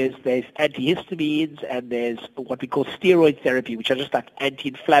are is there's antihistamines and there's what we call steroid therapy, which are just like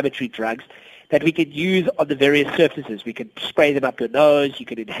anti-inflammatory drugs that we can use on the various surfaces. We can spray them up your nose, you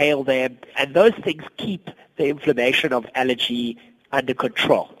can inhale them, and those things keep the inflammation of allergy under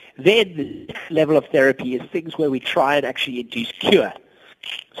control. Then the next level of therapy is things where we try and actually induce cure.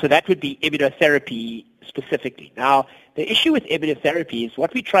 So that would be immunotherapy specifically. Now, the issue with immunotherapy is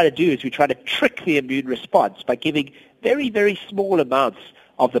what we try to do is we try to trick the immune response by giving very, very small amounts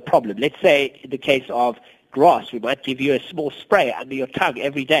of the problem. Let's say in the case of grass, we might give you a small spray under your tongue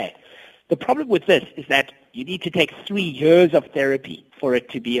every day. The problem with this is that you need to take 3 years of therapy for it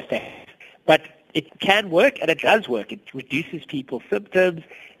to be effective. But it can work, and it does work. It reduces people's symptoms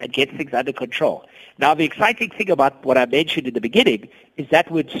and gets things under control. Now, the exciting thing about what I mentioned in the beginning is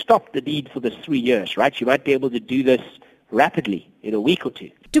that would stop the need for the 3 years, right? You might be able to do this rapidly in a week or two.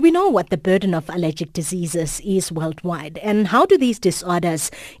 Do we know what the burden of allergic diseases is worldwide, and how do these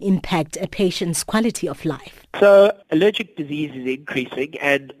disorders impact a patient's quality of life? So allergic disease is increasing,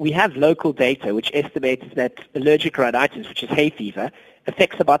 and we have local data which estimates that allergic rhinitis, which is hay fever,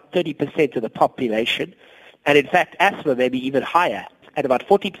 affects about 30% of the population. And in fact, asthma may be even higher, at about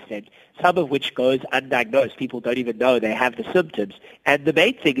 40%, some of which goes undiagnosed. People don't even know they have the symptoms. And the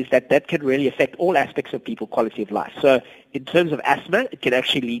main thing is that that can really affect all aspects of people's quality of life. So in terms of asthma, it can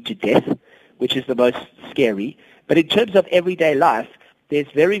actually lead to death, which is the most scary. But in terms of everyday life, there's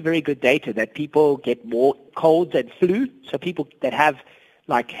very, very good data that people get more colds and flu. So people that have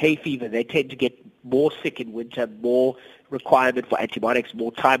like hay fever, they tend to get more sick in winter, more requirement for antibiotics,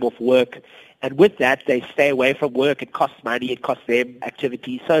 more time off work. And with that, they stay away from work. It costs money. It costs them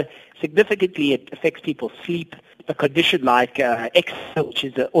activities. So significantly, it affects people's sleep. A condition like eczema, which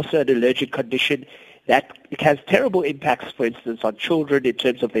is also an allergic condition, that it has terrible impacts, for instance, on children in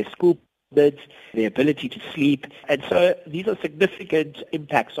terms of their school their ability to sleep. And so these are significant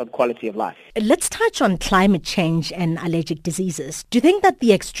impacts on quality of life. Let's touch on climate change and allergic diseases. Do you think that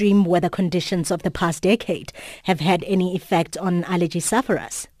the extreme weather conditions of the past decade have had any effect on allergy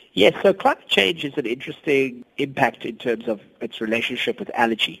sufferers? Yes, so climate change is an interesting impact in terms of its relationship with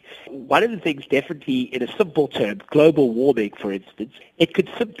allergy. One of the things definitely, in a simple term, global warming, for instance, it could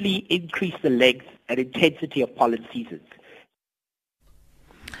simply increase the length and intensity of pollen seasons.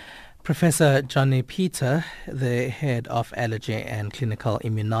 Professor Johnny Peter, the head of allergy and clinical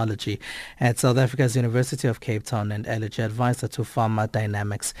immunology at South Africa's University of Cape Town and allergy advisor to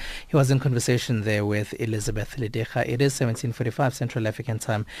pharmacodynamics. He was in conversation there with Elizabeth Lideja. It is 17:45 Central African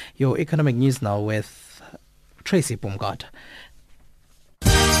time. Your economic news now with Tracy Bumgard.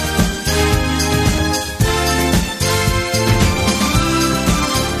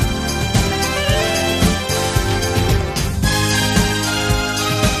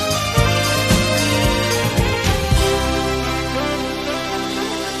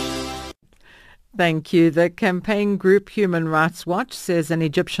 Thank you. The campaign group Human Rights Watch says an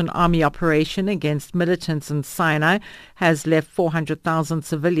Egyptian army operation against militants in Sinai has left 400,000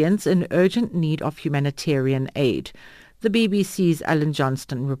 civilians in urgent need of humanitarian aid. The BBC's Alan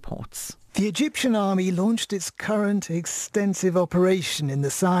Johnston reports. The Egyptian army launched its current extensive operation in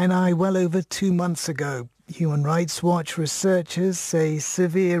the Sinai well over 2 months ago. Human Rights Watch researchers say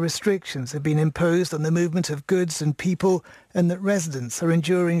severe restrictions have been imposed on the movement of goods and people, and that residents are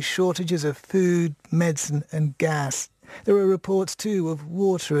enduring shortages of food, medicine and gas. There are reports too of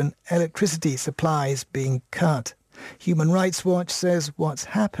water and electricity supplies being cut. Human Rights Watch says what's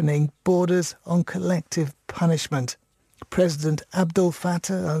happening borders on collective punishment. President Abdel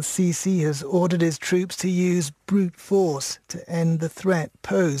Fattah al-Sisi has ordered his troops to use brute force to end the threat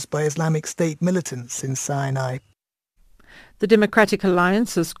posed by Islamic State militants in Sinai. The Democratic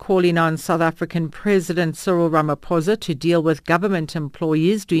Alliance is calling on South African President Cyril Ramaphosa to deal with government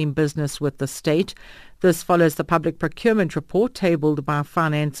employees doing business with the state. This follows the public procurement report tabled by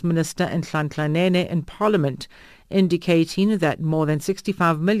Finance Minister Nhlanhla Nene in Parliament, indicating that more than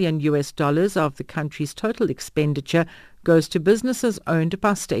 $65 million of the country's total expenditure goes to businesses owned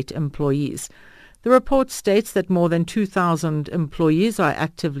by state employees. The report states that more than 2,000 employees are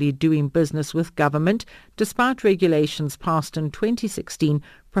actively doing business with government, despite regulations passed in 2016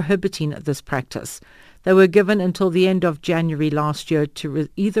 prohibiting this practice. They were given until the end of January last year to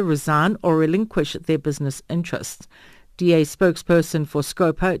either resign or relinquish their business interests. DA spokesperson for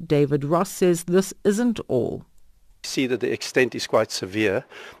Scopa, David Ross, says this isn't all. See that the extent is quite severe,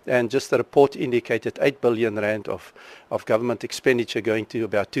 and just the report indicated 8 billion rand of government expenditure going to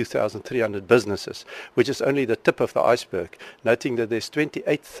about 2,300 businesses, which is only the tip of the iceberg, noting that there's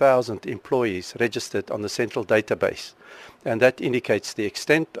 28,000 employees registered on the central database, and that indicates the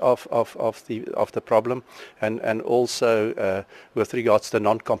extent of the problem, and also with regards to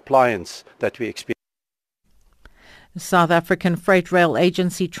non-compliance that we experience. South African freight rail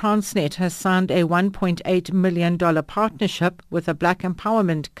agency Transnet has signed a $1.8 million partnership with a black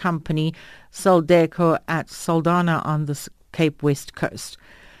empowerment company, Soldeco, at Saldanha on the Cape West Coast.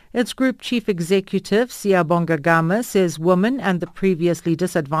 Its group chief executive, Siyabonga Gama, says women and the previously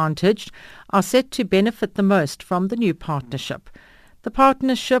disadvantaged are set to benefit the most from the new partnership. The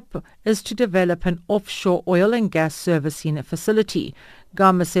partnership is to develop an offshore oil and gas servicing facility.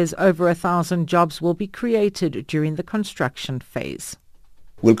 Gama says over 1,000 jobs will be created during the construction phase.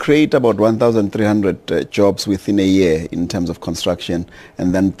 We'll create about 1,300 jobs within a year in terms of construction,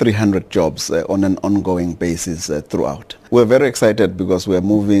 and then 300 jobs on an ongoing basis throughout. We're very excited because we're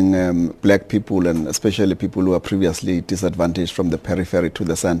moving black people, and especially people who are previously disadvantaged, from the periphery to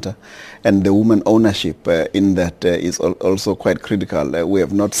the center. And the women ownership in that is also quite critical. We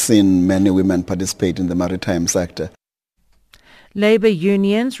have not seen many women participate in the maritime sector. Labour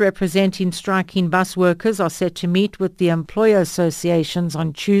unions representing striking bus workers are set to meet with the employer associations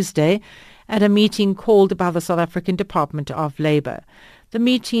on Tuesday at a meeting called by the South African Department of Labour. The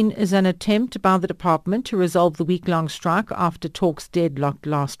meeting is an attempt by the department to resolve the week-long strike after talks deadlocked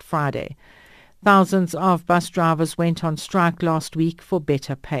last Friday. Thousands of bus drivers went on strike last week for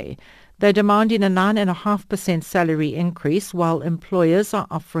better pay. They're demanding a 9.5% salary increase, while employers are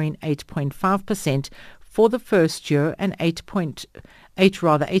offering 8.5% for the first year and 8%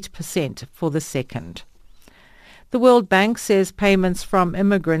 for the second. The World Bank says payments from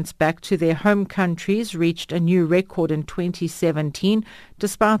immigrants back to their home countries reached a new record in 2017,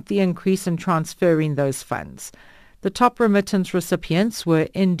 despite the increase in transferring those funds. The top remittance recipients were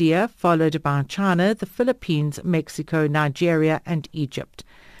India, followed by China, the Philippines, Mexico, Nigeria and Egypt.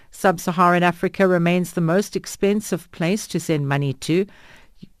 Sub-Saharan Africa remains the most expensive place to send money to.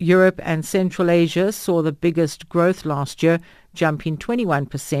 Europe and Central Asia saw the biggest growth last year, jumping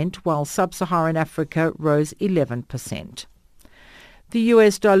 21%, while Sub-Saharan Africa rose 11%. The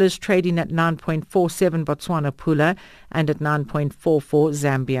US dollar is trading at 9.47 Botswana Pula and at 9.44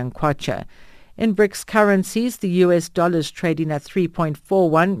 Zambian Kwacha. In BRICS currencies, the US dollar is trading at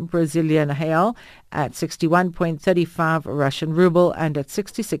 3.41 Brazilian real, at 61.35 Russian ruble and at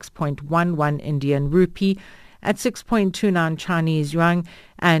 66.11 Indian rupee, at 6.29 Chinese yuan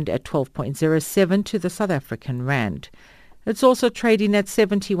and at 12.07 to the South African rand. It's also trading at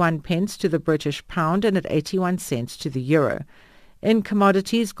 71 pence to the British pound and at 81 cents to the euro. In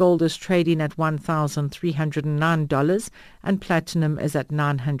commodities, gold is trading at $1,309 and platinum is at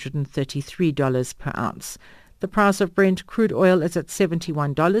 $933 per ounce. The price of Brent crude oil is at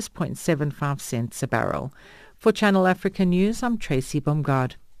 $71.75 a barrel. For Channel Africa News, I'm Tracy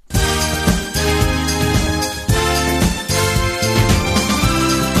Baumgard.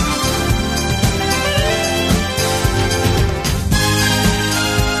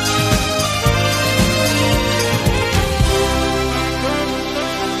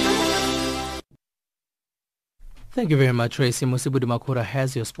 Thank you very much, Tracy. Musibudi Makura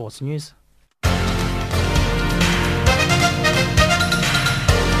has your sports news.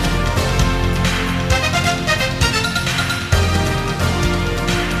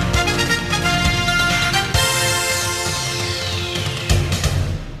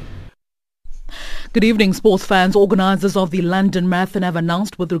 Good evening, sports fans. Organisers of the London Marathon have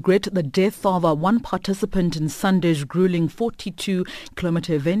announced with regret the death of one participant in Sunday's grueling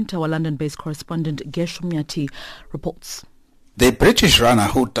 42-kilometre event. Our London-based correspondent Gesho Myati reports. The British runner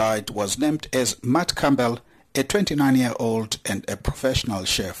who died was named as Matt Campbell, a 29-year-old and a professional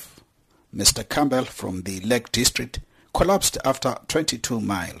chef. Mr. Campbell from the Lake District collapsed after 22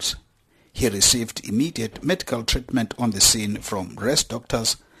 miles. He received immediate medical treatment on the scene from rest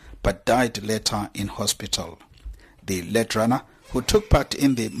doctors but died later in hospital. The late runner, who took part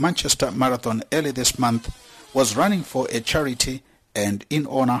in the Manchester Marathon early this month, was running for a charity and in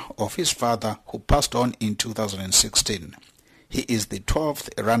honor of his father, who passed on in 2016. He is the 12th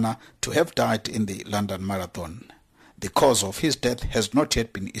runner to have died in the London Marathon. The cause of his death has not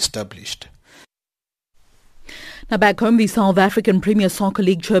yet been established. Now back home, the South African Premier Soccer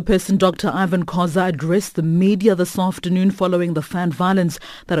League chairperson Dr. Ivan Khoza addressed the media this afternoon following the fan violence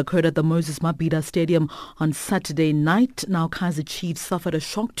that occurred at the Moses Mabhida Stadium on Saturday night. Now Kaizer Chiefs suffered a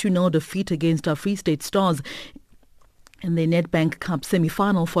shock 2-0 defeat against our Free State Stars in the Nedbank Cup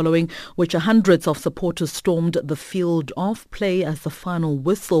semi-final, following which hundreds of supporters stormed the field of play as the final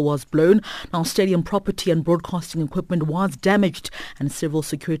whistle was blown. Now, stadium property and broadcasting equipment was damaged and several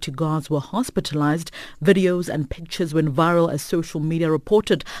security guards were hospitalized. Videos and pictures went viral as social media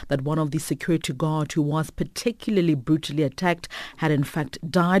reported that one of the security guards who was particularly brutally attacked had in fact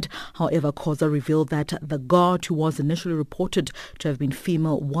died. However, Khoza revealed that the guard who was initially reported to have been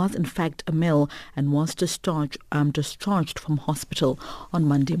female was in fact a male and was discharged from hospital on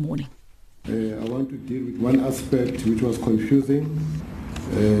Monday morning. I want to deal with one aspect which was confusing,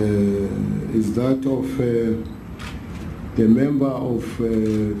 is that of the member of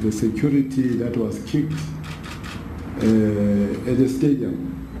the security that was kicked at the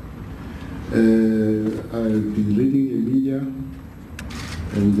stadium. I've been reading the media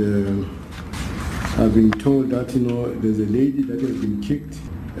and I've been told that there's a lady that has been kicked.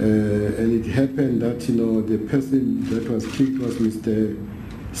 And it happened that the person that was kicked was Mr.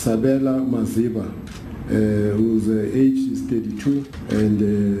 Sabela Maziba, whose age is 32, and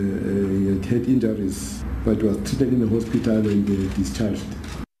he had injuries, but was treated in the hospital and discharged.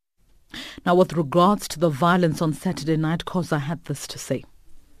 Now, with regards to the violence on Saturday night, Khoza had this to say.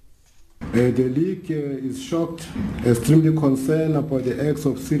 The League is shocked, extremely concerned about the acts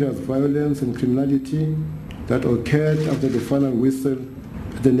of serious violence and criminality that occurred after the final whistle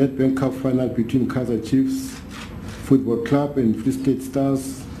at the Nedbank Cup final between Kaizer Chiefs Football Club and Free State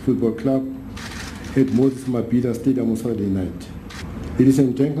Stars Football Club at Moses Mabhida Stadium on Saturday night. Ladies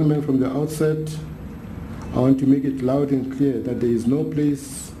and gentlemen, from the outset, I want to make it loud and clear that there is no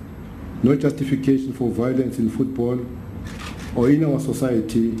place, no justification for violence in football or in our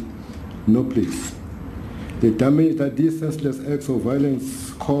society, no place. The damage that these senseless acts of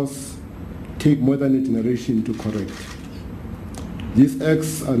violence cause take more than a generation to correct. These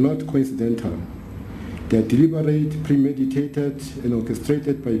acts are not coincidental. They are deliberate, premeditated, and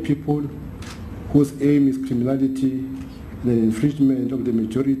orchestrated by people whose aim is criminality and an infringement of the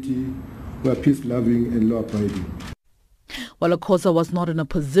majority who are peace-loving and law-abiding. Well, Khoza was not in a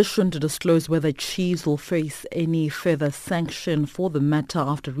position to disclose whether Chiefs will face any further sanction for the matter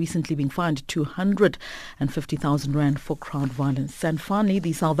after recently being fined 250,000 rand for crowd violence. And finally,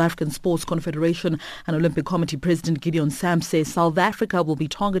 the South African Sports Confederation and Olympic Committee President Gideon Sam says South Africa will be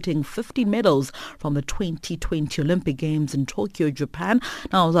targeting 50 medals from the 2020 Olympic Games in Tokyo, Japan.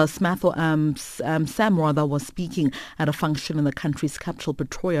 Now, Sam was speaking at a function in the country's capital,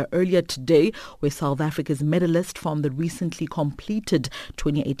 Pretoria, earlier today, where South Africa's medalists from the recently completed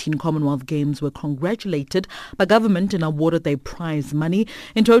 2018 Commonwealth Games were congratulated by government and awarded their prize money.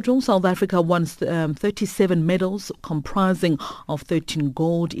 In total, South Africa won 37 medals comprising of 13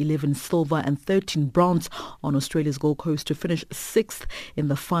 gold, 11 silver and 13 bronze on Australia's Gold Coast to finish 6th in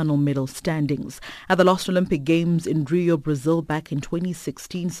the final medal standings. At the last Olympic Games in Rio, Brazil back in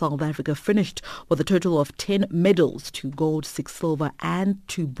 2016, South Africa finished with a total of 10 medals, 2 gold, 6 silver and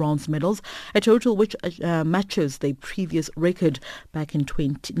 2 bronze medals, a total which matches their previous record back in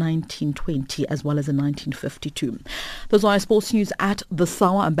 1920 as well as in 1952. Those are our sports news at this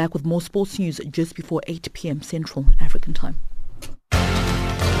hour. I'm back with more sports news just before 8 p.m. Central African time.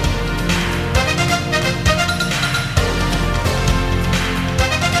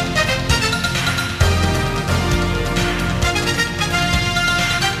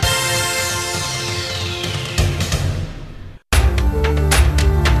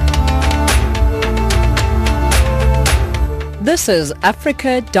 This is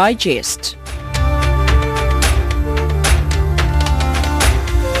Africa Digest.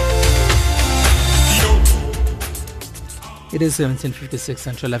 It is 17:56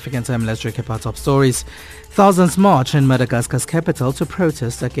 Central African time. Let's recap our top stories. Thousands march in Madagascar's capital to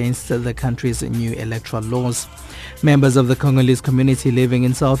protest against the country's new electoral laws. Members of the Congolese community living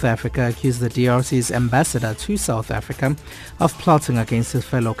in South Africa accuse the DRC's ambassador to South Africa of plotting against his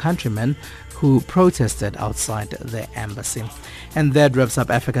fellow countrymen who protested outside the embassy. And that wraps up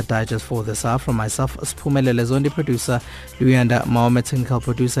Africa Digest for this hour. From myself, Sphumelele Zondi, producer Luyanda Mohammed, technical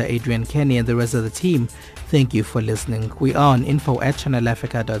producer Adrian Kenny, and the rest of the team, thank you for listening. We are on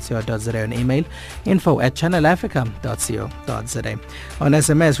info@channelafrica.co.za, on email info@channelafrica.co.za. On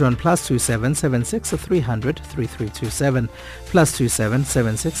SMS, we're on +27 76 300 3327, +27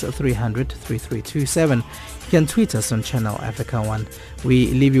 76 300 3327. You can tweet us on Channel Africa 1.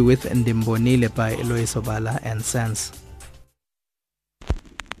 We leave you with Ndimbonile by Lois Obala and Sans.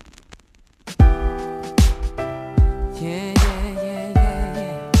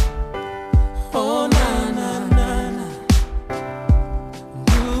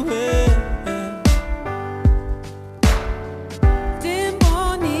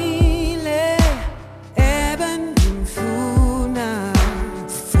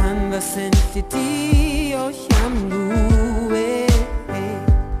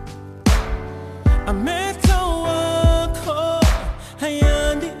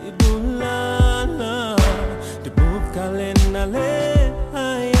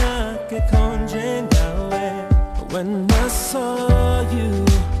 When I saw you,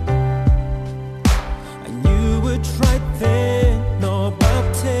 I knew it right there, no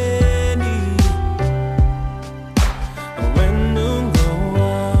about Tenny. When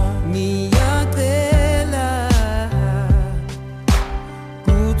ungoa niyatela,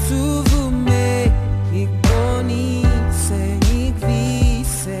 kutuvume ikonise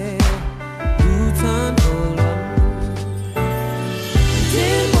ikvise, utandola.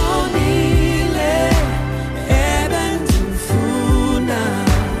 Food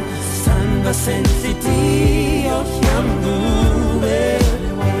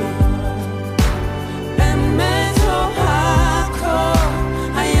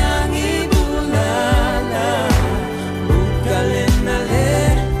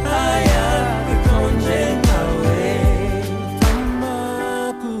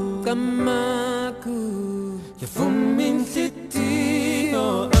Gamaku, you're from in city,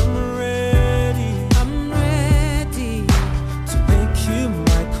 oh, I'm ready to make you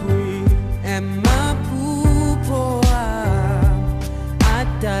my queen. And my pupoa,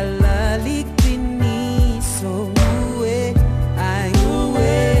 adalali kini so.